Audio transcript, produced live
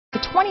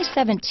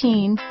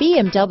2017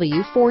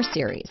 BMW 4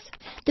 Series.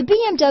 The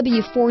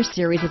BMW 4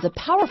 Series is a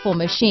powerful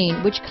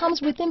machine which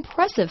comes with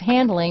impressive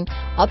handling,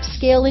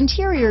 upscale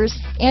interiors,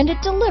 and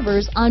it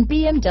delivers on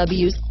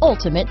BMW's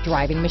ultimate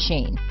driving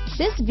machine.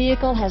 This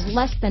vehicle has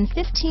less than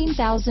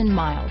 15,000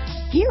 miles.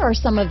 Here are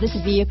some of this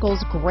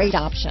vehicle's great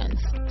options: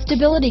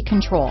 stability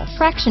control,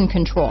 traction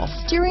control,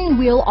 steering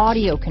wheel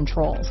audio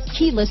controls,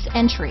 keyless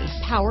entry,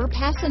 power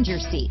passenger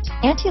seat,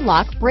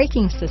 anti-lock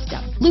braking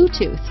system,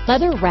 Bluetooth,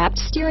 leather-wrapped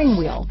steering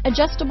wheel,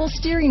 adjustable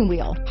steering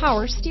wheel,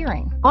 power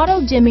steering,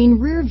 auto-dimming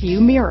rear-view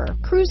mirror,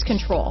 cruise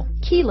control,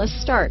 keyless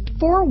start,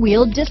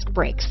 four-wheel disc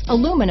brakes,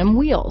 aluminum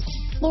wheels,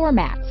 floor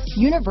mats,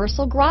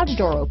 universal garage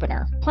door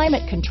opener,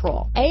 climate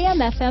control,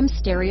 AM/FM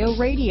stereo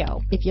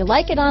radio. If you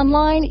like it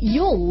online,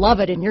 you'll love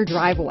it in your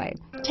driveway.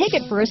 Take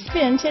it for a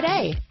spin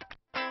today.